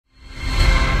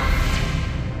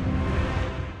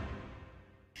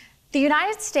The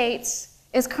United States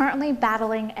is currently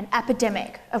battling an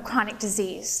epidemic of chronic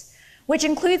disease, which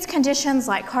includes conditions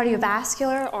like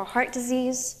cardiovascular or heart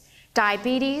disease,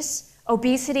 diabetes,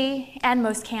 obesity, and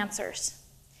most cancers.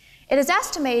 It is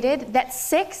estimated that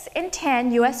 6 in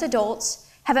 10 US adults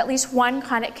have at least one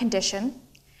chronic condition,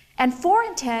 and 4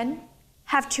 in 10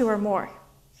 have 2 or more.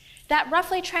 That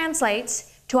roughly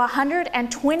translates to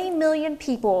 120 million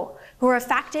people who are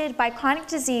affected by chronic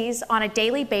disease on a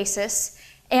daily basis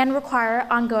and require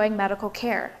ongoing medical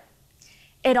care.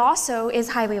 It also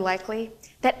is highly likely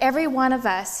that every one of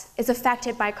us is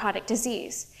affected by chronic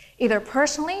disease, either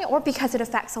personally or because it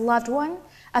affects a loved one,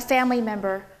 a family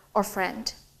member, or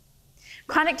friend.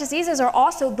 Chronic diseases are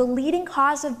also the leading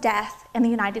cause of death in the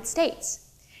United States.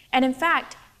 And in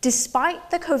fact,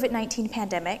 despite the COVID-19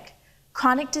 pandemic,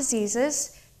 chronic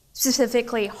diseases,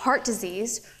 specifically heart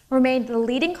disease, remained the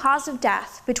leading cause of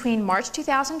death between March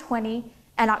 2020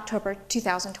 and October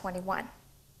 2021.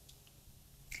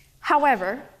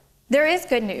 However, there is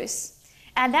good news,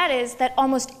 and that is that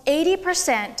almost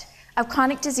 80% of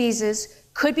chronic diseases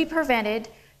could be prevented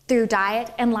through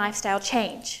diet and lifestyle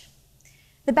change.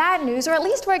 The bad news, or at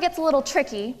least where it gets a little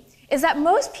tricky, is that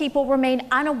most people remain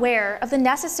unaware of the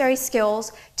necessary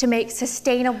skills to make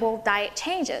sustainable diet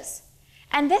changes.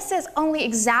 And this is only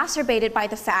exacerbated by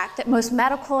the fact that most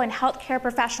medical and healthcare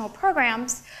professional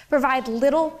programs provide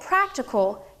little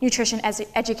practical nutrition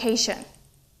education.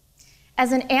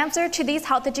 As an answer to these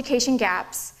health education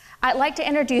gaps, I'd like to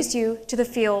introduce you to the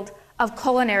field of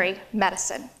culinary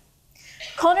medicine.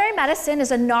 Culinary medicine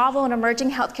is a novel and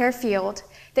emerging healthcare field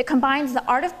that combines the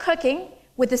art of cooking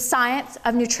with the science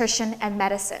of nutrition and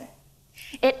medicine.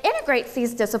 It integrates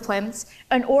these disciplines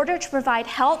in order to provide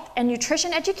health and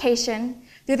nutrition education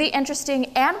through the interesting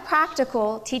and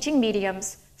practical teaching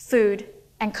mediums, food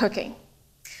and cooking.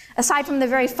 Aside from the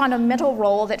very fundamental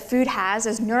role that food has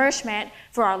as nourishment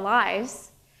for our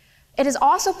lives, it has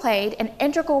also played an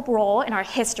integral role in our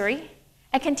history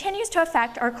and continues to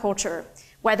affect our culture,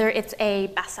 whether it's a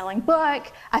best-selling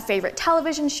book, a favorite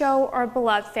television show, or a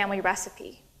beloved family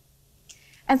recipe.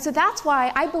 And so that's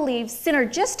why I believe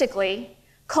synergistically,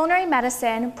 culinary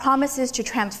medicine promises to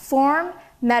transform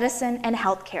medicine and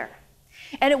healthcare.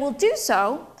 And it will do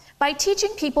so by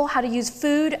teaching people how to use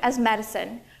food as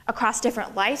medicine across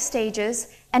different life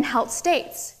stages and health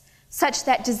states, such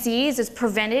that disease is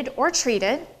prevented or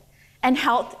treated and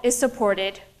health is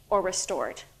supported or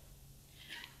restored.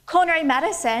 Culinary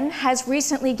medicine has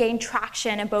recently gained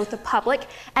traction in both the public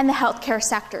and the healthcare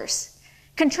sectors.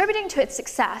 Contributing to its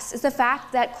success is the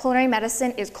fact that culinary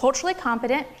medicine is culturally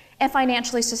competent and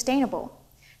financially sustainable,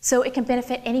 so it can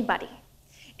benefit anybody.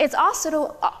 It's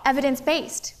also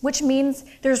evidence-based, which means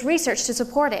there's research to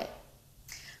support it.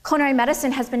 Culinary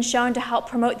medicine has been shown to help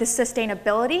promote the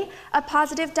sustainability of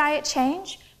positive diet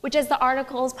change, which, as the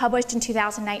articles published in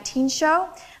 2019 show,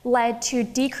 led to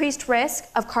decreased risk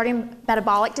of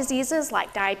cardiometabolic diseases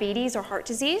like diabetes or heart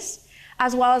disease,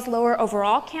 as well as lower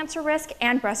overall cancer risk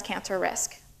and breast cancer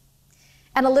risk.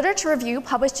 And a literature review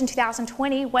published in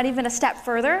 2020 went even a step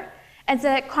further and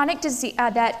said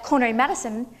that culinary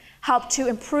medicine helped to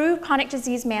improve chronic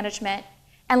disease management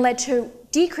and led to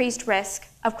decreased risk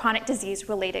of chronic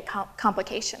disease-related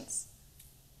complications.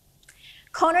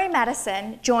 Culinary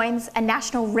medicine joins a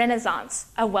national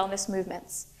renaissance of wellness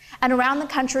movements. And around the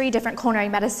country, different culinary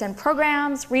medicine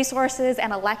programs, resources,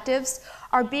 and electives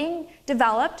are being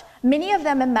developed, many of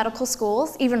them in medical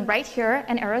schools, even right here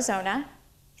in Arizona.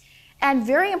 And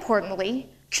very importantly,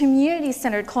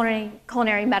 community-centered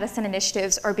culinary medicine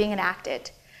initiatives are being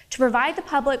enacted to provide the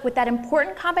public with that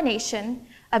important combination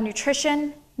of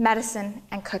nutrition, medicine,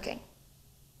 and cooking.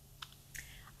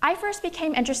 I first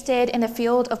became interested in the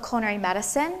field of culinary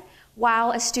medicine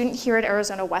while a student here at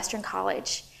Arizona Western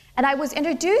College. And I was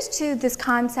introduced to this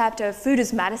concept of food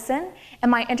as medicine in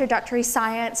my introductory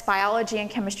science, biology, and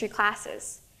chemistry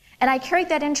classes. And I carried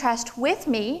that interest with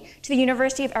me to the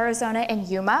University of Arizona in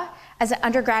Yuma as an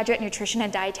undergraduate nutrition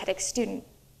and dietetics student.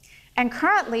 And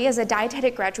currently, as a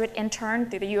dietetic graduate intern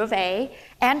through the U of A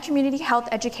and community health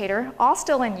educator, all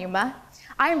still in Yuma,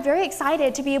 I am very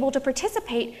excited to be able to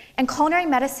participate in culinary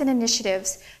medicine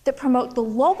initiatives that promote the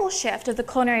local shift of the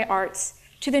culinary arts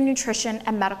to the nutrition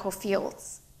and medical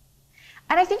fields.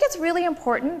 And I think it's really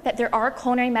important that there are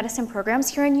culinary medicine programs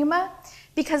here in Yuma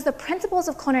because the principles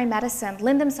of culinary medicine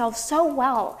lend themselves so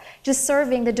well to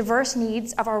serving the diverse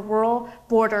needs of our rural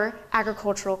border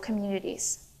agricultural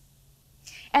communities.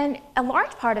 And a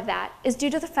large part of that is due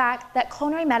to the fact that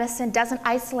culinary medicine doesn't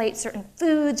isolate certain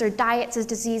foods or diets as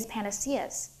disease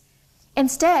panaceas.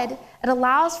 Instead, it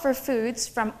allows for foods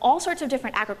from all sorts of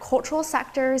different agricultural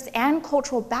sectors and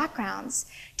cultural backgrounds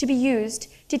to be used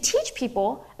to teach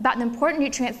people about the important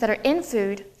nutrients that are in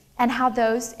food and how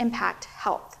those impact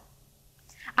health.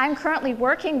 I'm currently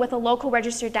working with a local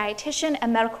registered dietitian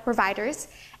and medical providers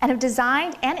and have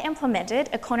designed and implemented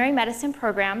a culinary medicine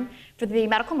program for the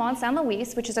Medical Mall in San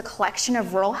Luis, which is a collection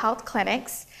of rural health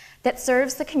clinics that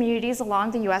serves the communities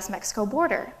along the US-Mexico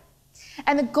border.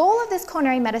 And the goal of this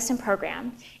culinary medicine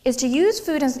program is to use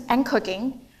food and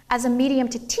cooking as a medium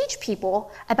to teach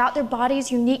people about their body's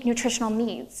unique nutritional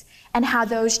needs and how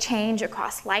those change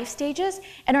across life stages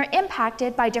and are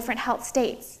impacted by different health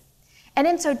states. And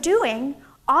in so doing,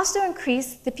 also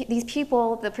increase these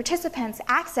people, the participants,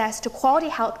 access to quality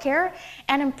health care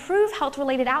and improve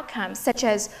health-related outcomes such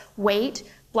as weight,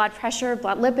 blood pressure,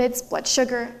 blood lipids, blood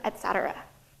sugar, etc.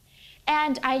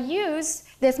 And I use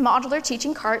this modular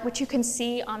teaching cart, which you can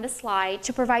see on the slide,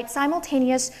 to provide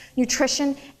simultaneous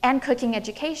nutrition and cooking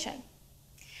education.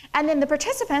 And then the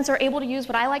participants are able to use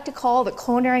what I like to call the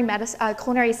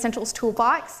Culinary Essentials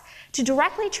Toolbox to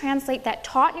directly translate that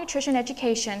taught nutrition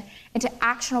education into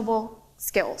actionable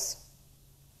skills.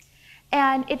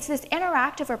 And it's this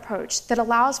interactive approach that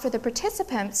allows for the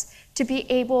participants to be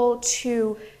able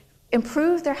to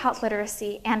improve their health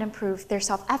literacy and improve their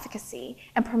self-efficacy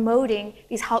and promoting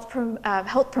these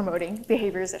health-promoting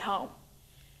behaviors at home.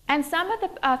 And some of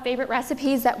the favorite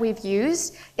recipes that we've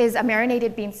used is a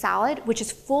marinated bean salad, which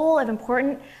is full of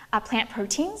important plant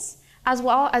proteins, as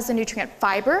well as the nutrient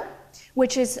fiber,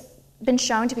 which has been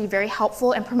shown to be very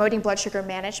helpful in promoting blood sugar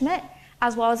management,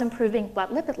 as well as improving blood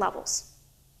lipid levels.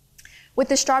 With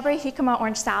the strawberry jicama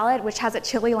orange salad, which has a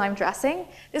chili lime dressing,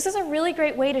 this is a really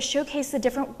great way to showcase the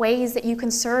different ways that you can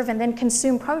serve and then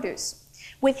consume produce.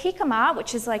 With jicama,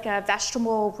 which is like a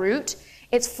vegetable root,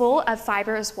 it's full of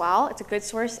fiber as well. It's a good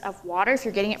source of water if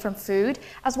you're getting it from food,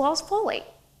 as well as folate.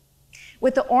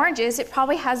 With the oranges, it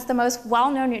probably has the most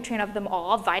well-known nutrient of them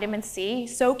all, vitamin C,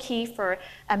 so key for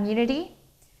immunity.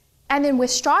 And then with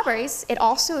strawberries, it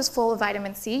also is full of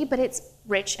vitamin C, but it's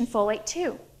rich in folate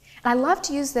too. And I love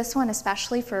to use this one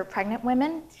especially for pregnant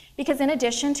women because in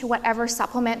addition to whatever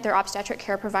supplement their obstetric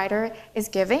care provider is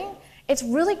giving, it's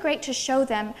really great to show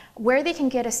them where they can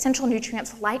get essential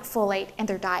nutrients like folate in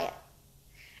their diet.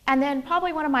 And then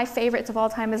probably one of my favorites of all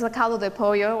time is the caldo de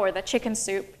pollo, or the chicken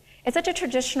soup. It's such a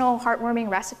traditional, heartwarming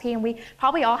recipe, and we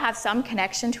probably all have some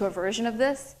connection to a version of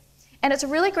this. And it's a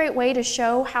really great way to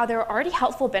show how there are already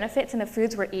helpful benefits in the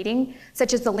foods we're eating,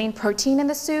 such as the lean protein in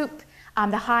the soup,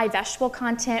 the high vegetable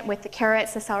content with the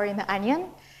carrots, the celery, and the onion,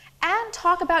 and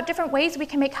talk about different ways we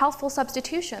can make healthful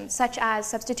substitutions, such as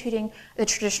substituting the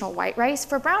traditional white rice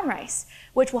for brown rice,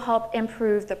 which will help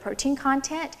improve the protein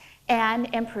content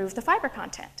and improve the fiber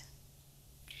content.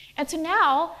 And so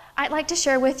now I'd like to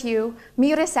share with you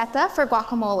mi receta for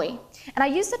guacamole. And I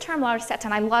use the term la receta,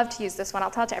 and I love to use this one,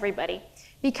 I'll tell it to everybody,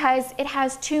 because it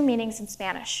has two meanings in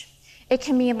Spanish. It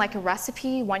can mean like a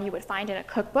recipe, one you would find in a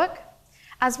cookbook,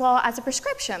 as well as a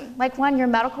prescription, like one your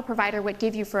medical provider would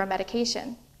give you for a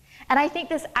medication. And I think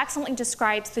this excellently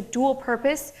describes the dual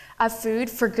purpose of food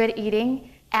for good eating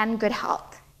and good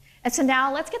health. And so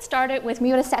now let's get started with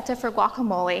mi receta for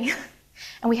guacamole.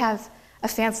 And we have a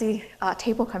fancy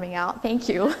table coming out. Thank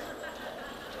you.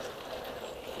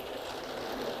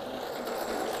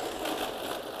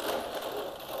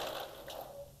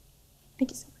 Thank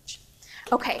you so much.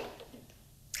 Okay,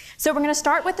 so we're going to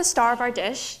start with the star of our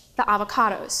dish, the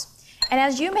avocados. And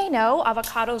as you may know,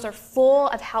 avocados are full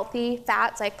of healthy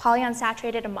fats like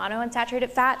polyunsaturated and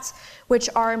monounsaturated fats, which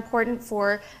are important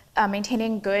for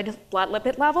maintaining good blood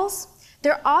lipid levels.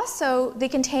 They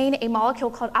contain a molecule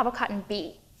called avocatin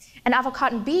B. And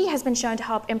avocatin B has been shown to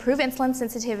help improve insulin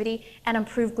sensitivity and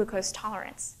improve glucose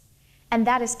tolerance. And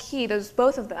that is key.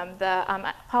 Both of them, the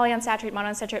polyunsaturated,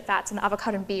 monounsaturated fats and the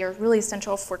avocatin B, are really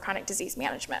essential for chronic disease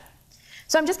management.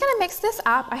 So I'm just going to mix this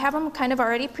up. I have them kind of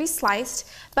already pre-sliced,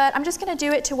 but I'm just going to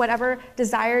do it to whatever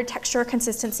desired texture or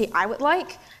consistency I would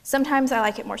like. Sometimes I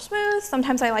like it more smooth,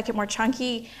 sometimes I like it more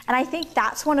chunky, and I think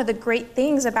that's one of the great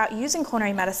things about using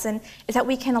culinary medicine is that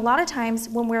we can, a lot of times,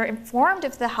 when we're informed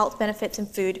of the health benefits in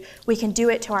food, we can do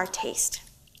it to our taste.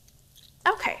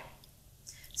 Okay,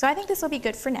 so I think this will be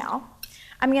good for now.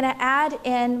 I'm going to add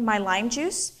in my lime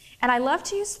juice, and I love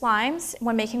to use limes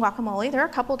when making guacamole. There are a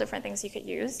couple different things you could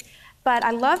use. But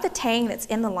I love the tang that's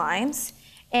in the limes,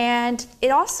 and it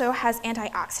also has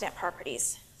antioxidant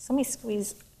properties. So let me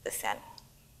squeeze this in.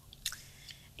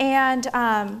 And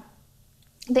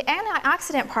the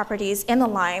antioxidant properties in the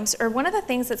limes are one of the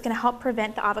things that's going to help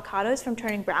prevent the avocados from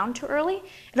turning brown too early,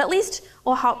 and at least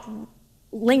will help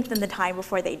lengthen the time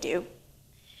before they do.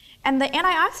 And the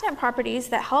antioxidant properties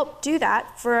that help do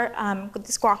that for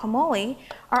this guacamole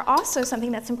are also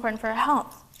something that's important for our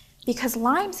health, because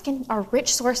limes are a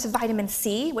rich source of vitamin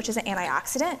C, which is an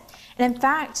antioxidant. And in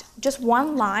fact, just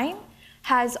one lime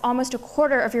has almost a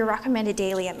quarter of your recommended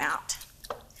daily amount.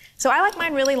 So I like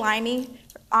mine really limey.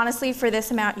 Honestly, for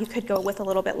this amount, you could go with a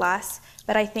little bit less,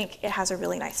 but I think it has a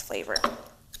really nice flavor.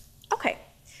 Okay,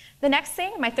 the next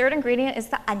thing, my third ingredient, is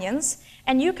the onions.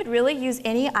 And you could really use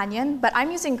any onion, but I'm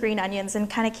using green onions and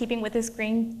kind of keeping with this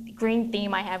green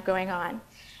theme I have going on.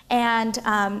 And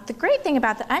the great thing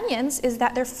about the onions is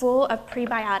that they're full of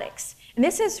prebiotics. And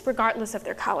this is regardless of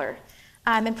their color.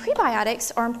 And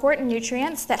prebiotics are important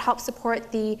nutrients that help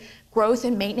support the growth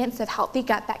and maintenance of healthy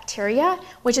gut bacteria,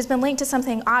 which has been linked to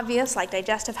something obvious like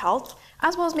digestive health,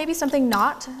 as well as maybe something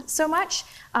not so much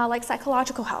like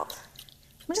psychological health.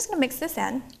 I'm just going to mix this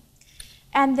in.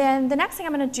 And then the next thing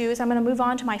I'm going to do is I'm going to move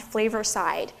on to my flavor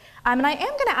side. And I am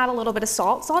going to add a little bit of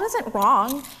salt. Salt isn't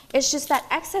wrong. It's just that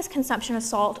excess consumption of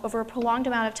salt over a prolonged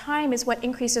amount of time is what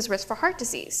increases risk for heart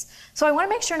disease. So I want to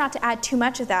make sure not to add too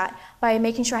much of that by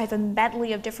making sure I have a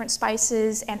medley of different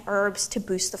spices and herbs to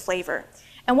boost the flavor.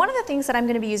 And one of the things that I'm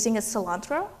going to be using is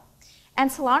cilantro. And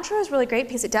cilantro is really great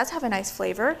because it does have a nice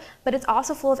flavor, but it's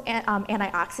also full of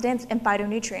antioxidants and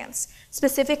phytonutrients.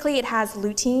 Specifically, it has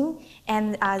lutein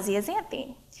and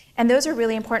zeaxanthin. And those are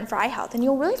really important for eye health. And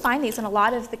you'll really find these in a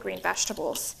lot of the green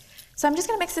vegetables. So I'm just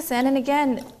going to mix this in. And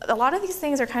again, a lot of these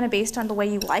things are kind of based on the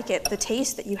way you like it, the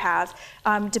taste that you have,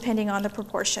 depending on the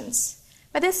proportions.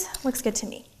 But this looks good to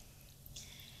me.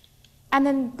 And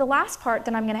then the last part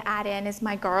that I'm going to add in is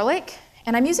my garlic.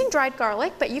 And I'm using dried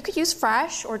garlic, but you could use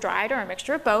fresh or dried or a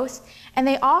mixture of both. And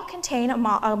they all contain a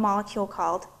molecule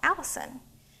called allicin.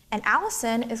 And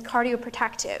allicin is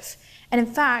cardioprotective. And in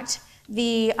fact,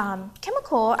 the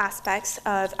chemical aspects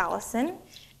of allicin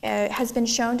has been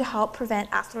shown to help prevent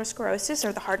atherosclerosis,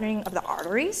 or the hardening of the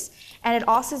arteries. And it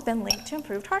also has been linked to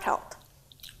improved heart health.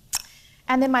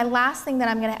 And then my last thing that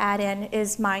I'm going to add in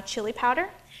is my chili powder.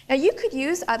 Now you could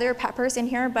use other peppers in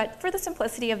here, but for the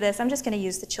simplicity of this, I'm just going to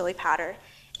use the chili powder.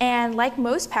 And like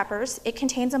most peppers, it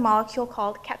contains a molecule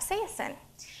called capsaicin.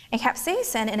 And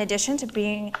capsaicin, in addition to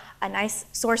being a nice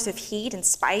source of heat and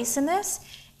spice in this,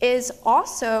 is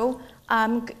also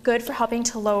good for helping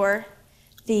to lower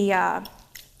the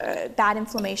bad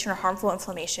inflammation or harmful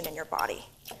inflammation in your body.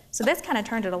 So this kind of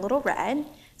turned it a little red.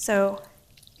 So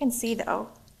you can see though,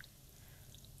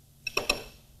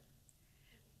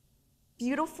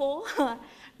 beautiful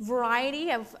variety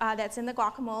of that's in the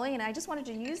guacamole, and I just wanted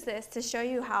to use this to show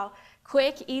you how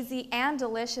quick, easy, and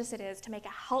delicious it is to make a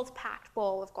health-packed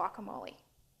bowl of guacamole.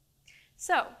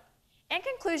 So, in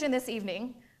conclusion this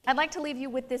evening, I'd like to leave you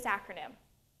with this acronym.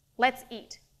 Let's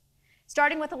eat.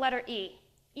 Starting with the letter E.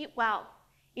 Eat well.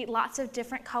 Eat lots of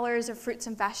different colors of fruits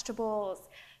and vegetables.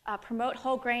 Promote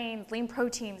whole grains, lean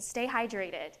proteins. Stay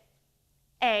hydrated.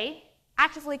 A.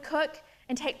 Actively cook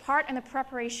and take part in the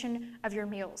preparation of your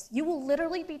meals. You will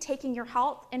literally be taking your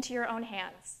health into your own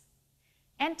hands.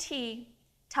 And T,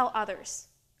 tell others.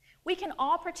 We can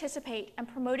all participate in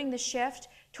promoting the shift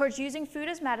towards using food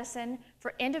as medicine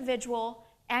for individual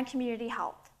and community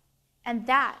health. And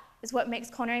that is what makes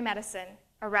culinary medicine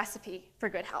a recipe for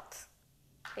good health.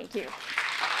 Thank you.